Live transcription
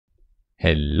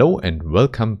Hello and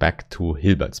welcome back to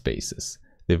Hilbert Spaces,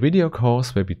 the video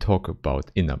course where we talk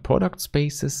about inner product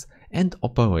spaces and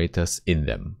operators in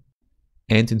them.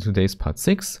 And in today's part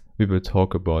 6, we will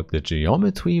talk about the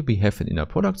geometry we have in inner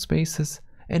product spaces,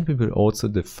 and we will also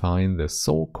define the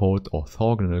so-called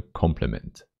orthogonal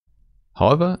complement.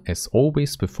 However, as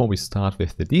always, before we start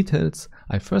with the details,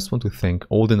 I first want to thank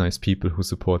all the nice people who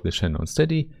support the channel on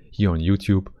Steady, here on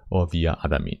YouTube or via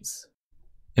other means.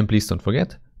 And please don't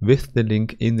forget, with the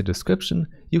link in the description,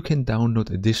 you can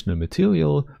download additional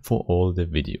material for all the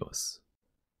videos.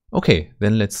 Okay,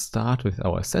 then let's start with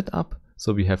our setup.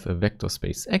 So we have a vector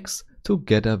space X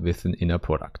together with an inner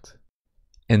product.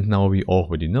 And now we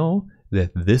already know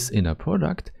that this inner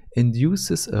product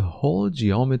induces a whole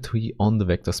geometry on the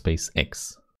vector space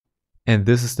X. And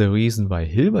this is the reason why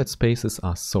Hilbert spaces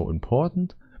are so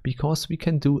important, because we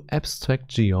can do abstract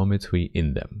geometry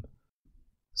in them.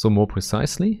 So more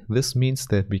precisely, this means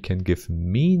that we can give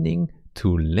meaning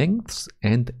to lengths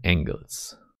and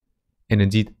angles. And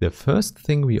indeed, the first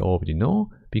thing we already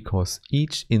know, because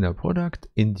each inner product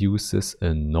induces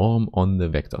a norm on the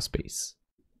vector space.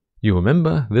 You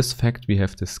remember this fact we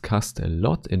have discussed a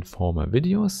lot in former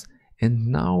videos, and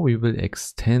now we will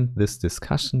extend this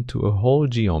discussion to a whole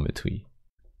geometry.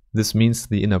 This means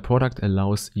the inner product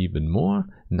allows even more.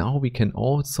 Now we can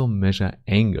also measure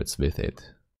angles with it.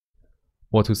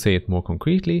 Or to say it more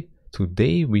concretely,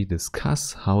 today we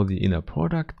discuss how the inner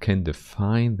product can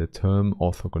define the term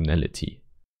orthogonality.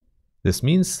 This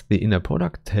means the inner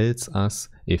product tells us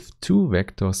if two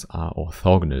vectors are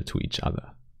orthogonal to each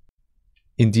other.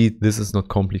 Indeed, this is not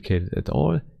complicated at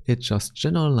all, it just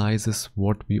generalizes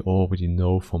what we already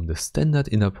know from the standard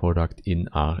inner product in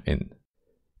Rn.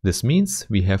 This means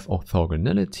we have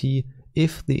orthogonality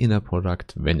if the inner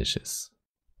product vanishes.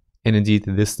 And indeed,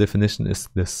 this definition is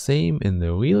the same in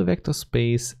the real vector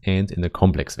space and in the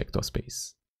complex vector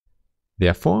space.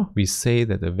 Therefore, we say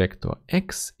that a vector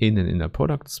x in an inner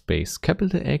product space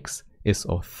X is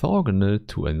orthogonal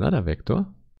to another vector,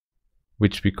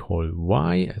 which we call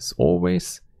y as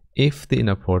always, if the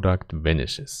inner product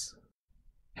vanishes.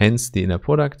 Hence, the inner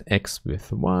product x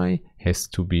with y has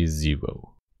to be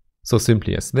 0. So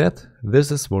simply as that,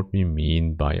 this is what we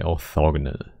mean by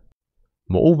orthogonal.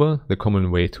 Moreover, the common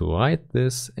way to write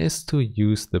this is to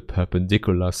use the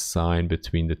perpendicular sign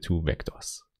between the two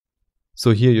vectors.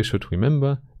 So here you should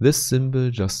remember, this symbol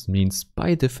just means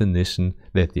by definition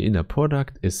that the inner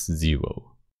product is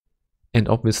 0. And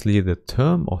obviously the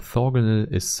term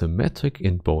orthogonal is symmetric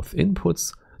in both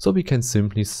inputs, so we can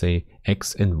simply say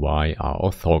x and y are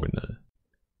orthogonal.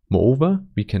 Moreover,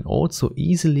 we can also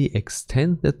easily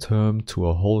extend the term to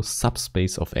a whole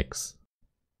subspace of x.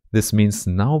 This means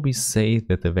now we say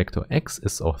that the vector x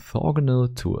is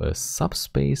orthogonal to a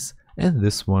subspace, and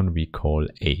this one we call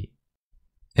A.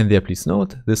 And there please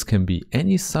note, this can be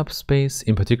any subspace,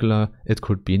 in particular it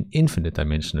could be an infinite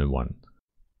dimensional one.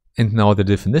 And now the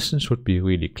definition should be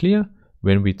really clear.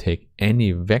 When we take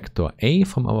any vector A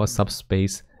from our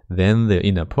subspace, then the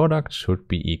inner product should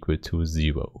be equal to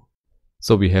 0.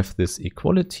 So we have this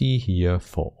equality here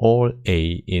for all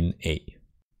A in A.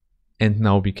 And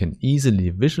now we can easily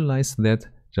visualize that.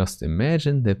 Just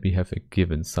imagine that we have a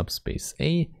given subspace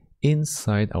A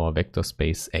inside our vector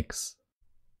space X.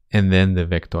 And then the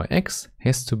vector X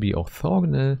has to be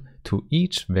orthogonal to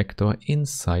each vector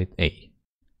inside A.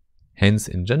 Hence,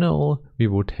 in general, we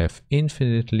would have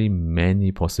infinitely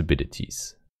many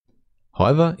possibilities.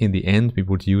 However, in the end, we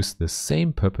would use the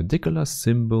same perpendicular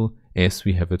symbol as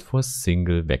we have it for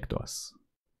single vectors.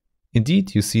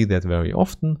 Indeed, you see that very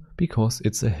often because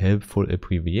it's a helpful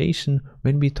abbreviation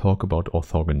when we talk about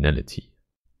orthogonality.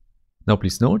 Now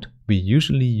please note, we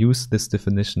usually use this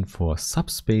definition for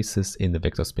subspaces in the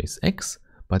vector space X,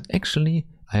 but actually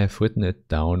I have written it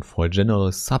down for general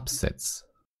subsets.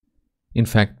 In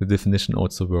fact, the definition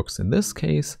also works in this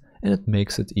case, and it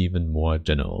makes it even more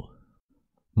general.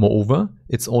 Moreover,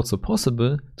 it's also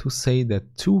possible to say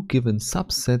that two given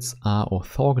subsets are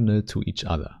orthogonal to each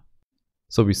other.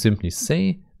 So we simply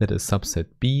say that a subset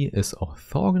B is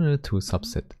orthogonal to a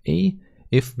subset A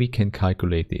if we can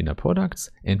calculate the inner products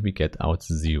and we get out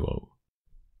 0.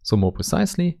 So more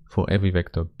precisely, for every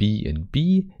vector B in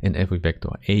B and every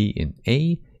vector A in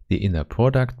A, the inner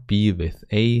product B with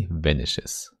A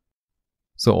vanishes.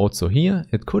 So also here,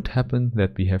 it could happen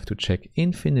that we have to check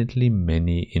infinitely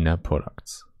many inner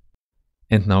products.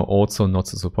 And now also, not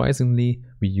so surprisingly,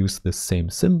 we use the same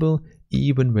symbol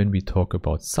even when we talk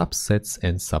about subsets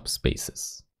and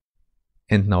subspaces.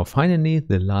 And now finally,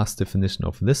 the last definition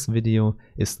of this video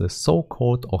is the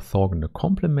so-called orthogonal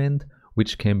complement,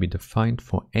 which can be defined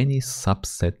for any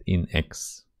subset in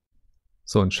X.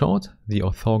 So in short, the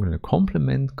orthogonal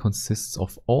complement consists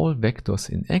of all vectors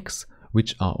in X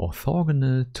which are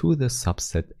orthogonal to the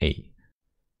subset A.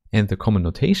 And the common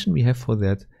notation we have for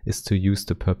that is to use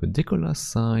the perpendicular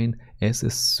sign as a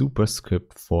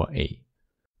superscript for A.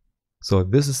 So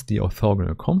this is the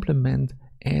orthogonal complement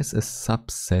as a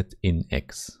subset in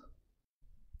X.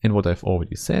 And what I've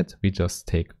already said, we just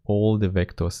take all the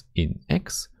vectors in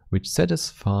X which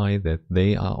satisfy that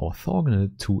they are orthogonal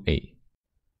to A.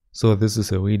 So this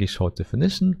is a really short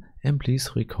definition, and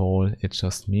please recall it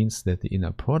just means that the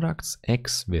inner products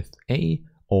X with A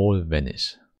all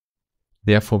vanish.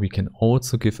 Therefore we can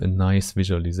also give a nice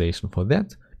visualization for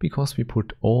that because we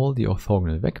put all the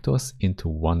orthogonal vectors into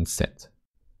one set.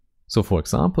 So for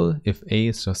example, if A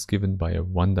is just given by a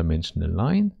one-dimensional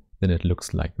line, then it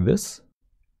looks like this.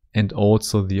 And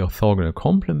also the orthogonal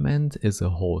complement is a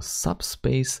whole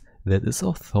subspace that is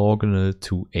orthogonal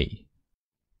to A.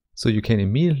 So you can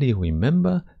immediately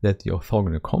remember that the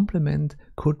orthogonal complement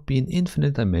could be an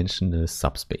infinite dimensional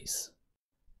subspace.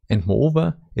 And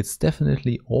moreover, it's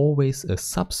definitely always a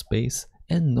subspace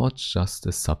and not just a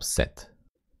subset.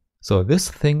 So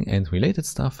this thing and related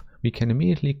stuff we can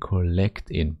immediately collect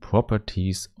in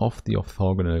properties of the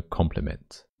orthogonal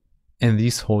complement. And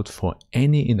these hold for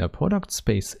any inner product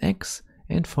space X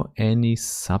and for any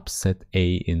subset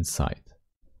A inside.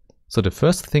 So the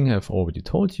first thing I've already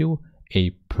told you,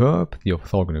 a perp, the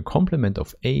orthogonal complement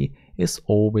of A, is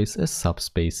always a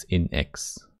subspace in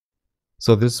X.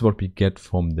 So this is what we get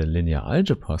from the linear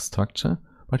algebra structure,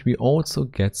 but we also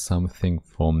get something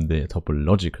from the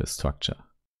topological structure.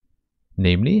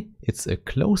 Namely, it's a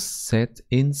closed set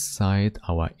inside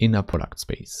our inner product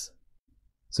space.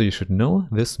 So you should know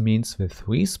this means with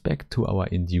respect to our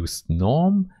induced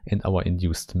norm and our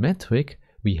induced metric,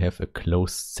 we have a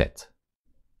closed set.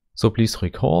 So please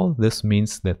recall, this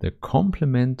means that the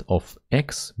complement of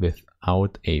X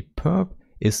without a perp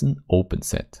is an open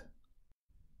set.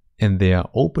 And their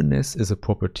openness is a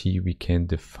property we can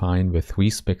define with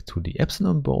respect to the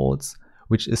epsilon balls,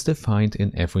 which is defined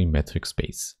in every metric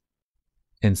space.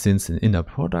 And since an inner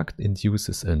product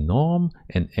induces a norm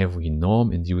and every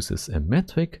norm induces a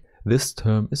metric, this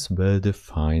term is well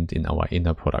defined in our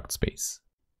inner product space.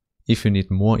 If you need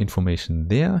more information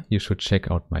there, you should check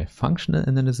out my functional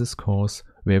analysis course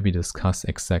where we discuss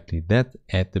exactly that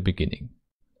at the beginning.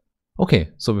 Okay,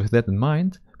 so with that in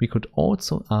mind, we could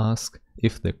also ask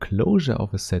if the closure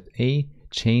of a set A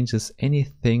changes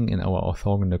anything in our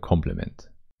orthogonal complement.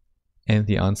 And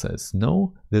the answer is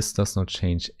no, this does not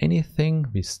change anything,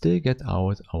 we still get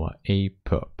out our A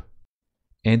perp.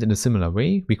 And in a similar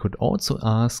way, we could also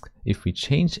ask if we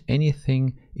change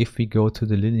anything if we go to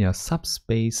the linear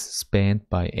subspace spanned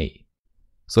by A.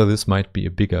 So this might be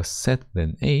a bigger set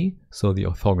than A, so the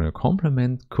orthogonal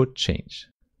complement could change.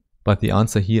 But the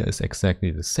answer here is exactly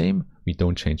the same, we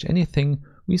don't change anything,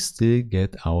 we still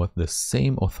get out the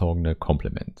same orthogonal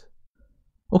complement.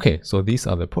 Okay, so these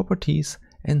are the properties,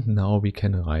 and now we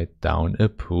can write down a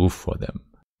proof for them.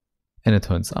 And it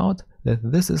turns out that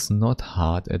this is not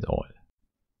hard at all.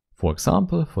 For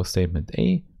example, for statement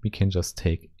A, we can just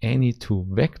take any two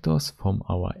vectors from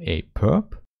our A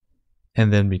perp,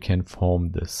 and then we can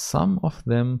form the sum of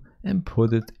them and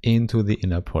put it into the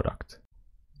inner product.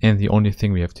 And the only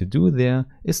thing we have to do there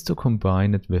is to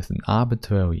combine it with an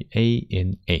arbitrary A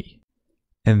in A.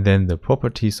 And then the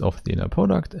properties of the inner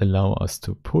product allow us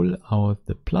to pull out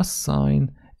the plus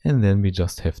sign, and then we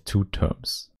just have two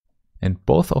terms. And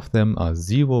both of them are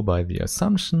 0 by the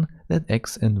assumption that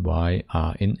X and Y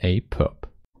are in A perp,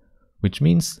 which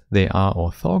means they are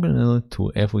orthogonal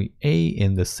to every A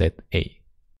in the set A.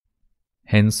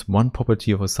 Hence, one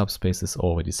property of a subspace is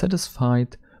already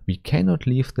satisfied, we cannot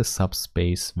leave the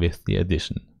subspace with the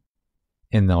addition.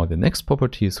 And now the next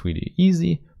property is really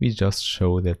easy, we just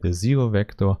show that the 0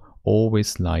 vector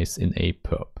always lies in A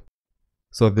perp.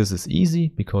 So this is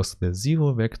easy because the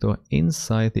 0 vector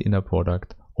inside the inner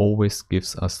product always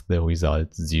gives us the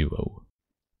result 0.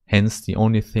 Hence the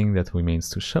only thing that remains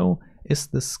to show is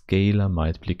the scalar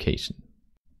multiplication.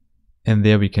 And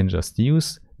there we can just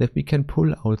use that we can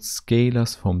pull out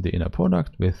scalars from the inner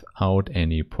product without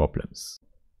any problems.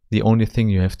 The only thing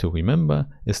you have to remember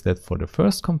is that for the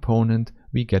first component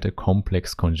we get a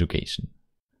complex conjugation.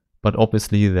 But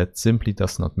obviously that simply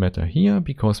does not matter here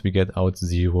because we get out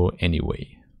 0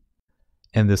 anyway.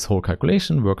 And this whole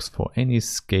calculation works for any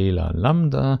scalar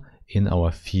lambda in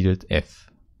our field F.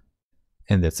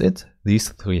 And that's it. These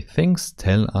three things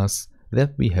tell us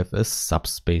that we have a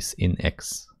subspace in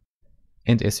X.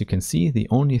 And as you can see, the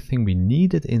only thing we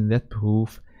needed in that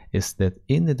proof is that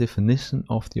in the definition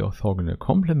of the orthogonal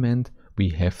complement we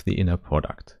have the inner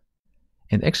product.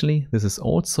 And actually, this is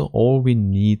also all we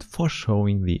need for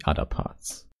showing the other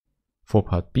parts. For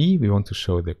part B, we want to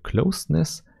show the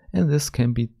closedness, and this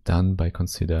can be done by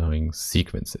considering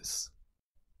sequences.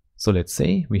 So let's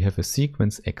say we have a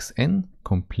sequence xn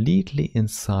completely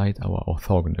inside our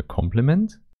orthogonal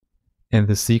complement, and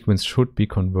the sequence should be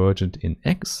convergent in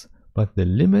X, but the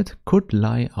limit could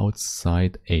lie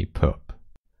outside a perp.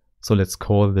 So let's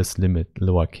call this limit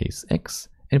lowercase x,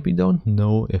 and we don't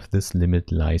know if this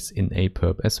limit lies in a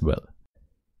perp as well.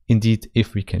 Indeed,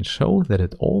 if we can show that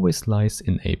it always lies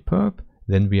in a perp,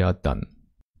 then we are done.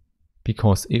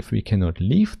 Because if we cannot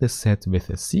leave the set with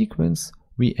a sequence,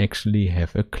 we actually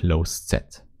have a closed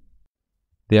set.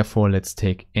 Therefore, let's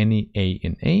take any a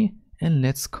in A, and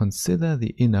let's consider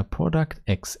the inner product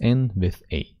xn with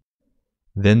A.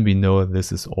 Then we know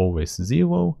this is always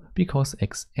 0 because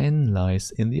xn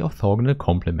lies in the orthogonal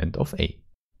complement of A.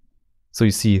 So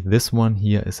you see, this one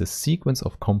here is a sequence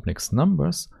of complex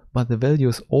numbers, but the value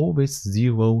is always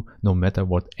 0 no matter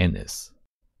what n is.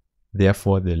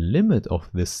 Therefore, the limit of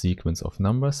this sequence of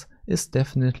numbers is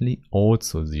definitely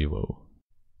also 0.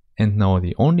 And now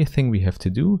the only thing we have to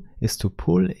do is to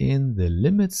pull in the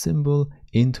limit symbol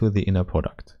into the inner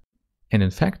product. And in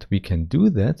fact, we can do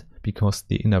that because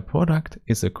the inner product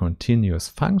is a continuous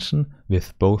function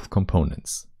with both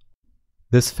components.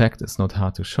 This fact is not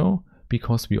hard to show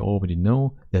because we already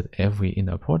know that every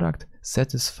inner product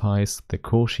satisfies the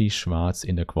Cauchy-Schwarz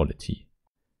inequality.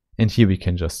 And here we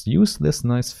can just use this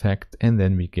nice fact, and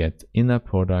then we get inner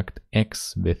product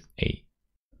x with A,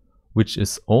 which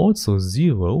is also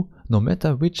 0 no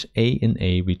matter which A in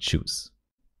A we choose.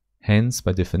 Hence,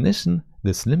 by definition,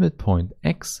 this limit point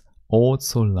x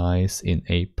also lies in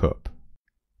a perp.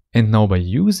 And now by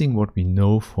using what we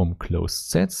know from closed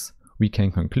sets, we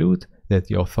can conclude that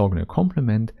the orthogonal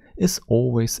complement is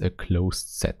always a closed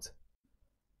set.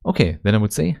 Okay, then I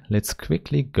would say let's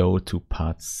quickly go to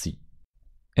part C.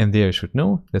 And there you should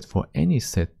know that for any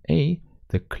set A,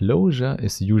 the closure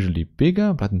is usually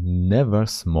bigger but never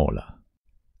smaller.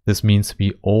 This means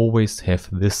we always have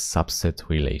this subset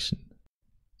relation.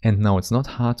 And now it's not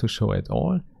hard to show at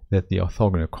all that the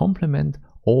orthogonal complement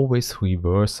always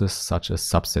reverses such a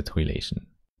subset relation.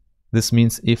 This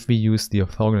means if we use the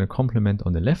orthogonal complement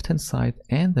on the left hand side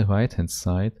and the right hand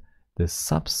side, the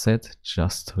subset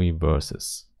just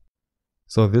reverses.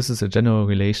 So this is a general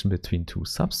relation between two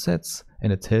subsets,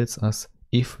 and it tells us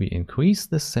if we increase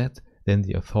the set, then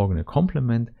the orthogonal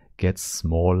complement gets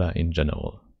smaller in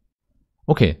general.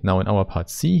 Okay, now in our part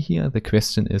C here, the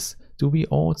question is, do we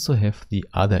also have the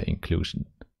other inclusion?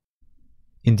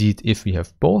 Indeed, if we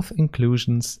have both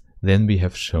inclusions, then we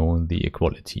have shown the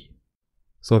equality.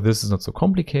 So this is not so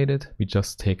complicated. We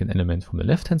just take an element from the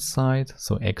left hand side,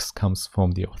 so x comes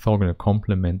from the orthogonal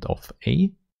complement of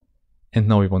A. And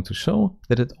now we want to show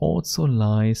that it also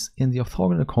lies in the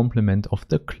orthogonal complement of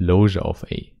the closure of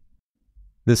A.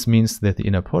 This means that the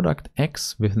inner product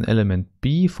x with an element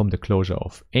B from the closure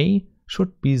of A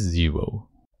should be 0.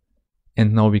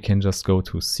 And now we can just go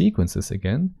to sequences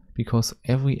again, because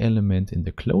every element in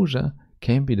the closure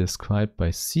can be described by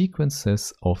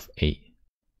sequences of A.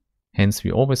 Hence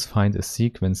we always find a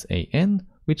sequence AN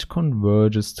which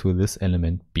converges to this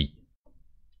element B.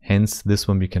 Hence this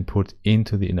one we can put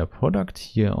into the inner product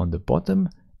here on the bottom,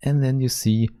 and then you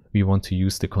see we want to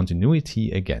use the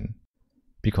continuity again,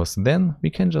 because then we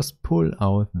can just pull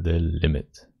out the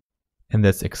limit. And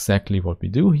that's exactly what we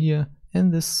do here,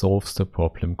 and this solves the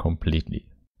problem completely.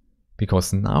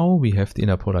 Because now we have the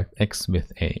inner product x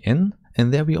with AN,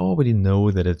 and there we already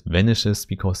know that it vanishes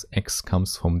because x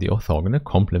comes from the orthogonal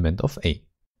complement of A.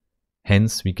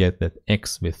 Hence we get that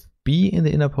x with B in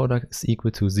the inner product is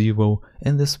equal to 0,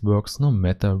 and this works no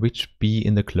matter which B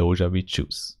in the closure we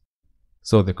choose.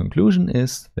 So the conclusion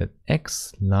is that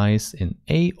x lies in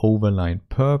A overline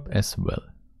perp as well.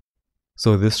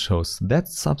 So this shows that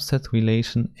subset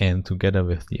relation, and together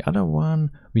with the other one,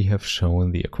 we have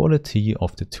shown the equality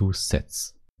of the two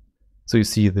sets. So you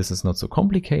see, this is not so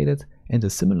complicated, and a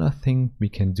similar thing we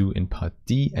can do in part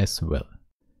D as well.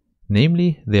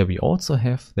 Namely, there we also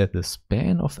have that the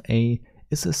span of A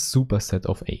is a superset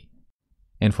of A.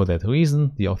 And for that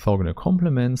reason, the orthogonal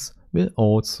complements will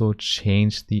also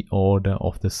change the order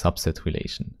of the subset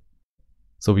relation.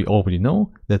 So we already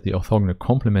know that the orthogonal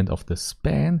complement of the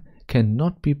span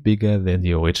cannot be bigger than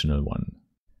the original one.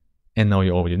 And now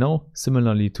you already know,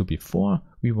 similarly to before,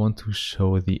 we want to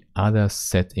show the other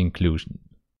set inclusion.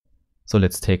 So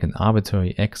let's take an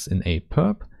arbitrary x in A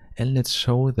perp, and let's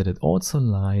show that it also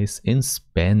lies in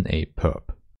span A perp.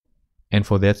 And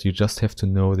for that you just have to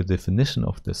know the definition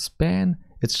of the span.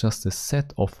 It's just a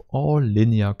set of all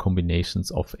linear combinations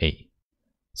of A.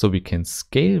 So we can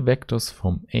scale vectors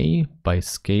from A by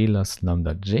scalars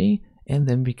lambda j, and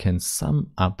then we can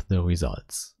sum up the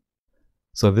results.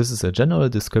 So this is a general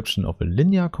description of a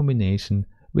linear combination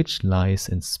which lies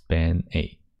in span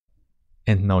A.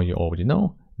 And now you already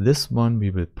know, this one we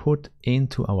will put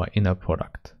into our inner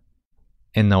product.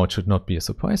 And now it should not be a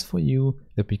surprise for you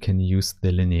that we can use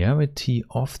the linearity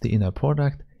of the inner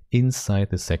product inside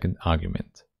the second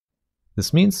argument.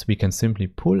 This means we can simply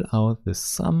pull out the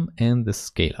sum and the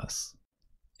scalars.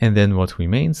 And then what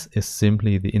remains is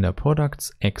simply the inner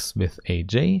products x with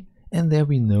aj, and there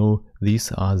we know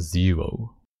these are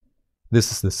 0.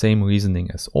 This is the same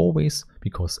reasoning as always,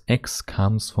 because x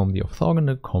comes from the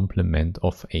orthogonal complement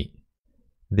of A.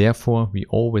 Therefore, we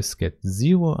always get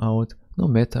 0 out no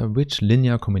matter which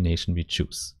linear combination we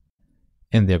choose.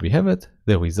 And there we have it.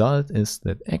 The result is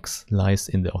that x lies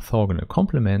in the orthogonal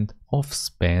complement of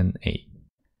span A.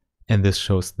 And this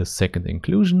shows the second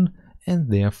inclusion,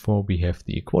 and therefore we have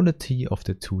the equality of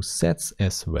the two sets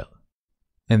as well.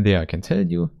 And there I can tell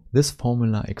you, this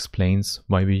formula explains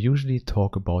why we usually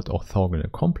talk about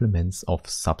orthogonal complements of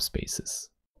subspaces.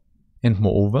 And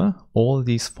moreover, all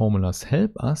these formulas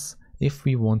help us if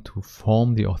we want to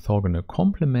form the orthogonal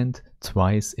complement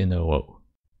twice in a row.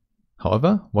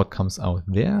 However, what comes out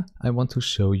there, I want to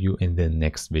show you in the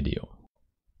next video.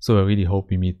 So I really hope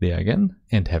we meet there again,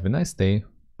 and have a nice day.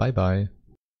 Bye bye.